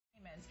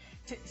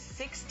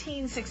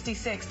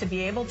$1666 to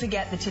be able to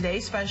get the Today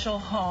Special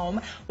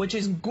home, which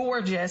is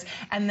gorgeous,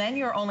 and then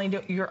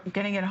you're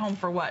getting it home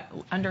for what,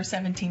 under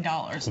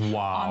 $17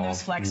 on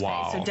those flex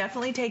pays. So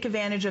definitely take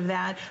advantage of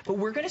that. But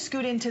we're going to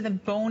scoot into the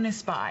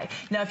bonus buy.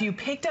 Now, if you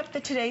picked up the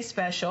Today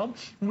Special,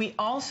 we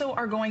also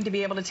are going to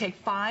be able to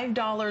take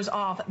 $5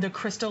 off the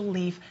crystal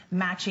leaf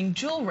matching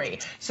jewelry.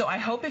 So I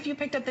hope if you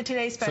picked up the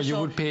Today Special, so you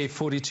would pay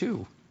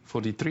 43.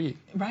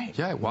 Right.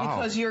 Yeah, wow.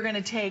 Because you're going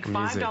to take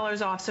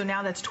 $5 off, so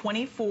now that's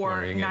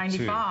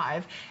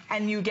 $24.95,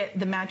 and you get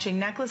the matching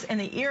necklace and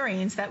the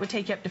earrings. That would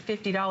take you up to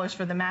 $50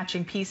 for the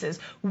matching pieces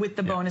with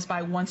the bonus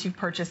buy once you've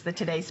purchased the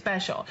Today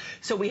Special.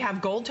 So we have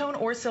gold tone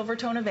or silver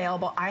tone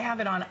available. I have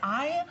it on.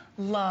 I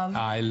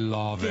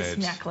love this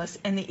necklace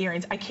and the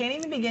earrings. I can't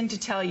even begin to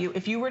tell you,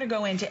 if you were to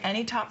go into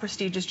any top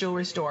prestigious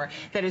jewelry store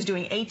that is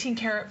doing 18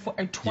 karat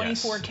or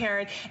 24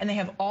 karat, and they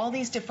have all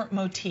these different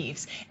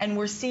motifs, and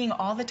we're seeing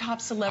all the top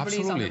celebrities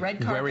on the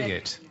red carpet wearing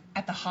it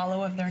at the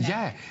hollow of their neck.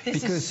 Yeah,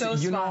 this because is so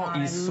you know, spot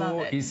on.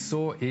 it's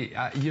so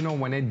you know,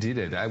 when I did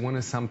it, I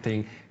wanted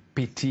something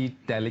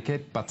petite,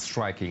 delicate, but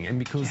striking, and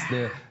because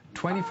the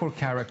 24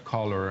 karat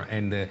color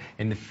and the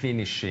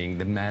finishing,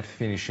 the matte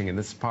finishing and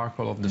the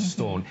sparkle of the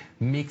stone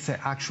makes it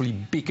actually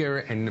bigger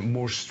and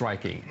more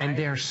striking. And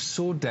they are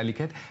so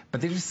delicate, but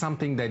there is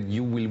something that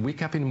you will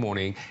wake up in the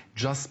morning,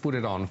 just put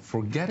it on,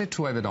 forget it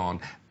to have it on,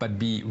 but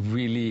be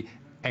really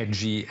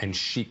edgy and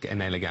chic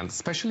and elegant,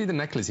 especially the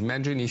necklace.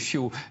 Imagine if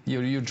you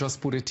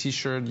just put a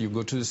t-shirt, you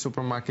go to the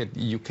supermarket,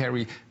 you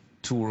carry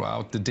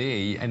throughout the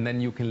day, and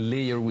then you can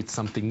layer with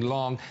something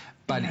long.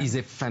 But it's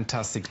a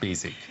fantastic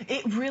basic.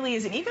 It really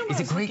is. And even it's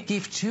a great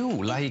gift too.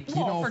 Like, you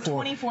know, for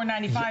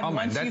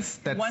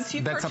 $24.95. Once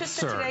you purchase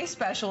the Today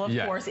Special, of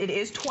course, it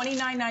is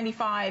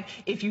 $29.95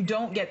 if you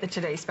don't get the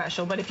Today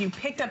Special. But if you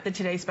picked up the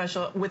Today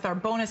Special with our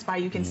bonus buy,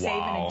 you can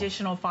save an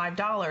additional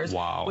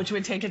 $5, which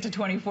would take it to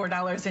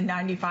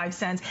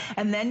 $24.95.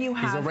 And then you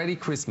have. It's already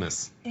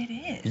Christmas. It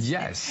is.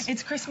 Yes.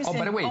 It's Christmas. Oh,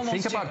 by the way,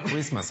 think about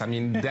Christmas. I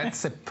mean,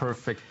 that's a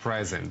perfect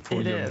present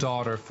for your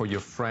daughter, for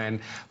your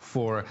friend,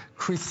 for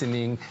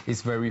christening.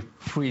 It's very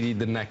pretty,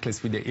 the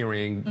necklace with the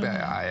earring.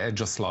 I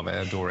just love it. I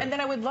adore it. And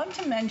then I would love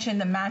to mention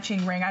the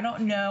matching ring. I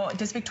don't know,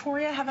 does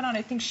Victoria have it on?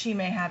 I think she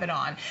may have it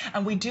on.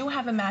 And we do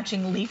have a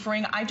matching leaf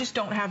ring. I just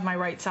don't have my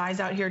right size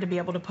out here to be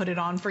able to put it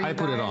on for you guys. I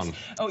put it on.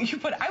 Oh, you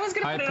put I was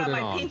going to put it on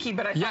my pinky,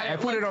 but I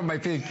put it on my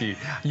pinky.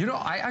 You know,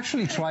 I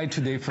actually tried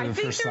today for the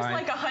first time. I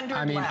think there's like 100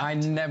 I mean, left. I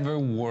never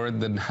wore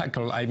the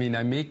knuckle. I mean,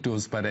 I make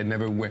those, but I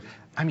never wear.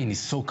 I mean, it's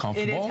so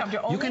comfortable. It is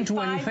comfortable. You can do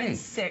Only 5 anything. and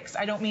 6.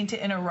 I don't mean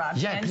to interrupt.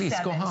 Yeah, and please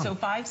 7. go on. So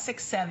 5,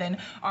 6, 7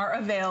 are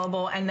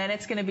available, and then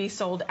it's going to be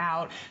sold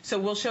out. So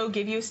we'll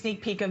give you a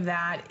sneak peek of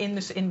that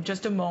in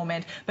just a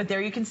moment. But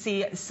there you can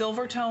see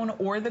silver tone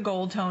or the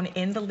gold tone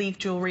in the leaf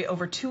jewelry.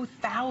 Over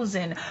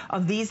 2,000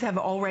 of these have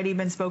already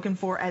been spoken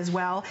for as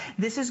well.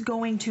 This is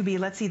going to be,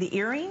 let's see, the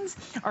earrings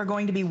are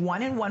going to be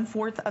 1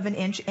 1/4 of an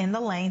inch in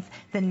the length.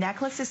 The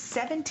necklace is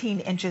 17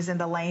 inches in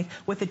the length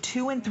with a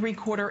 2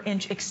 3/4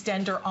 inch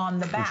extender on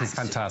the back. Which is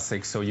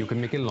fantastic. So you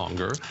can make it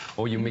longer,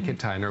 or you make it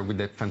tighter with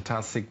that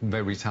fantastic,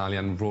 very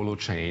Italian Rollo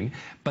chain.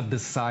 But the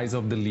size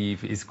of the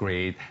leaf is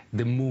great.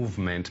 The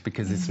movement,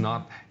 because it's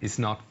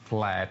not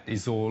flat,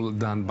 it's all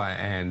done by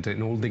hand,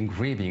 and all the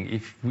engraving.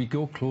 If we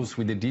go close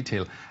with the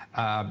detail,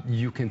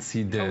 you can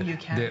see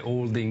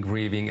all the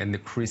engraving and the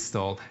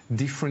crystal,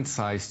 different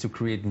size to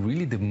create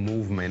really the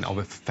movement of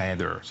a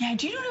feather. Yeah,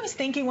 do you know what I was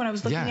thinking when I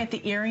was looking at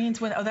the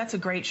earrings? Oh, that's a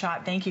great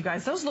shot. Thank you,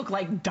 guys. Those look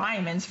like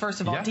diamonds,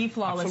 first of all. Deep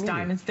flawless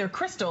diamonds. They're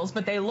crystals,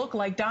 but they look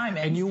like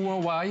diamonds. And you know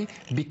why?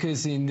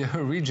 Because in the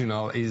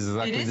original is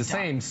exactly the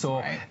same.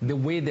 So the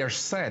way they're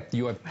set,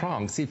 you have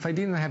prongs. If I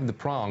didn't have the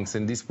prongs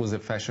and this was a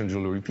fashion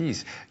jewelry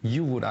piece,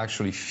 you would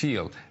actually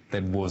feel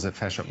that was a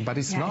fashion, but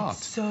it's not.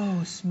 It's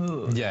so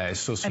smooth. Yeah,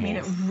 it's so smooth. I mean,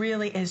 it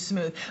really is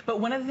smooth.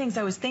 But one of the things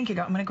I was thinking,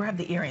 I'm going to grab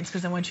the earrings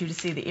because I want you to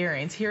see the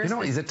earrings. Here's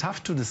is it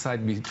tough to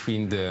decide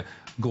between the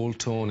gold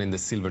tone and the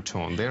silver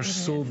tone? They're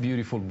so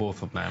beautiful,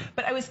 both of them.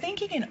 But I was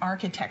thinking in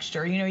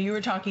architecture. You know, you were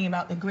talking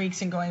about the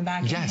Greeks and going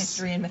back in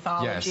history and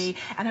mythology,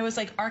 and I was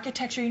like,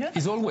 architecture. You know,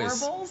 the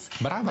corbels.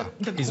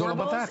 The it's all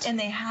about that. And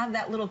they have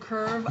that little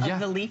curve of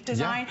the leaf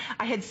design.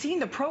 I had seen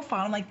the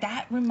profile. I'm like,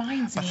 that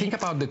reminds me. But think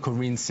about the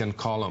Corinthian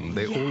column.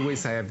 They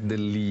always have the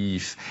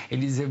leaf.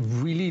 It is a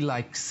really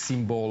like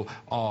symbol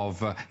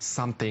of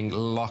something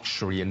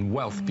luxury and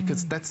wealth,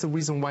 because that's the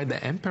reason why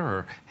the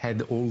emperor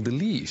had all the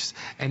leaves.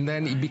 And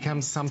then it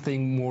becomes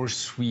something more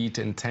sweet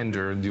and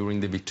tender during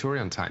the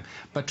Victorian time.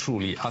 But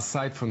truly,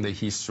 aside from the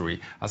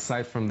history,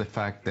 aside from the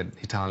fact that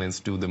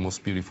Italians do the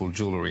most beautiful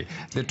jewelry,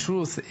 the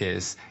truth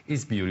is,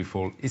 it's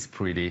beautiful, it's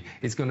pretty,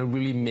 it's going to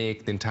really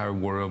make the entire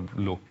world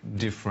look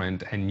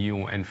different and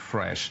new and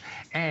fresh.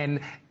 And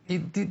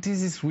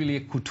this is really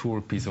a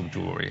couture piece of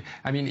jewelry.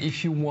 I mean,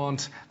 if you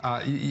want,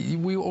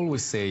 we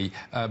always say,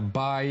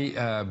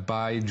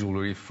 buy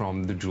jewelry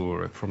from the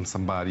jeweler, from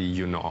somebody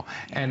you know.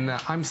 And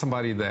I'm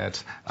somebody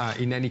that,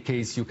 in any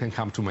case, you can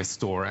come to my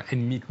store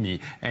and meet me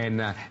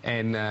and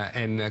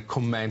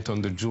comment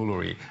on the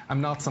jewelry.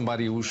 I'm not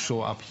somebody who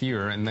show up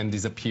here and then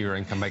disappear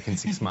and come back in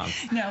 6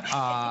 months. No.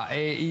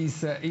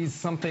 Is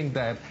something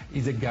that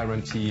is a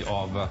guarantee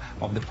of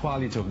the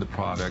quality of the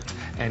product,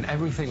 and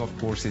everything, of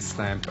course, is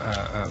stamped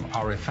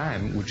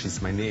RFM, which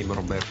is my name,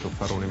 Roberto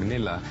Farone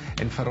Minella.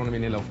 And Farone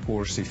Minella, of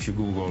course, if you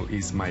Google,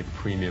 is my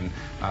premium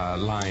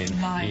line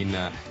in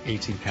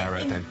 18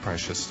 karat and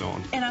precious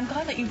stone. And I'm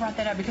glad that you brought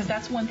that up, because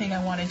that's one thing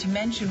I wanted to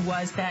mention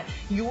was that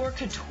your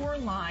couture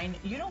line,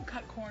 you don't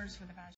cut corners for the fashion.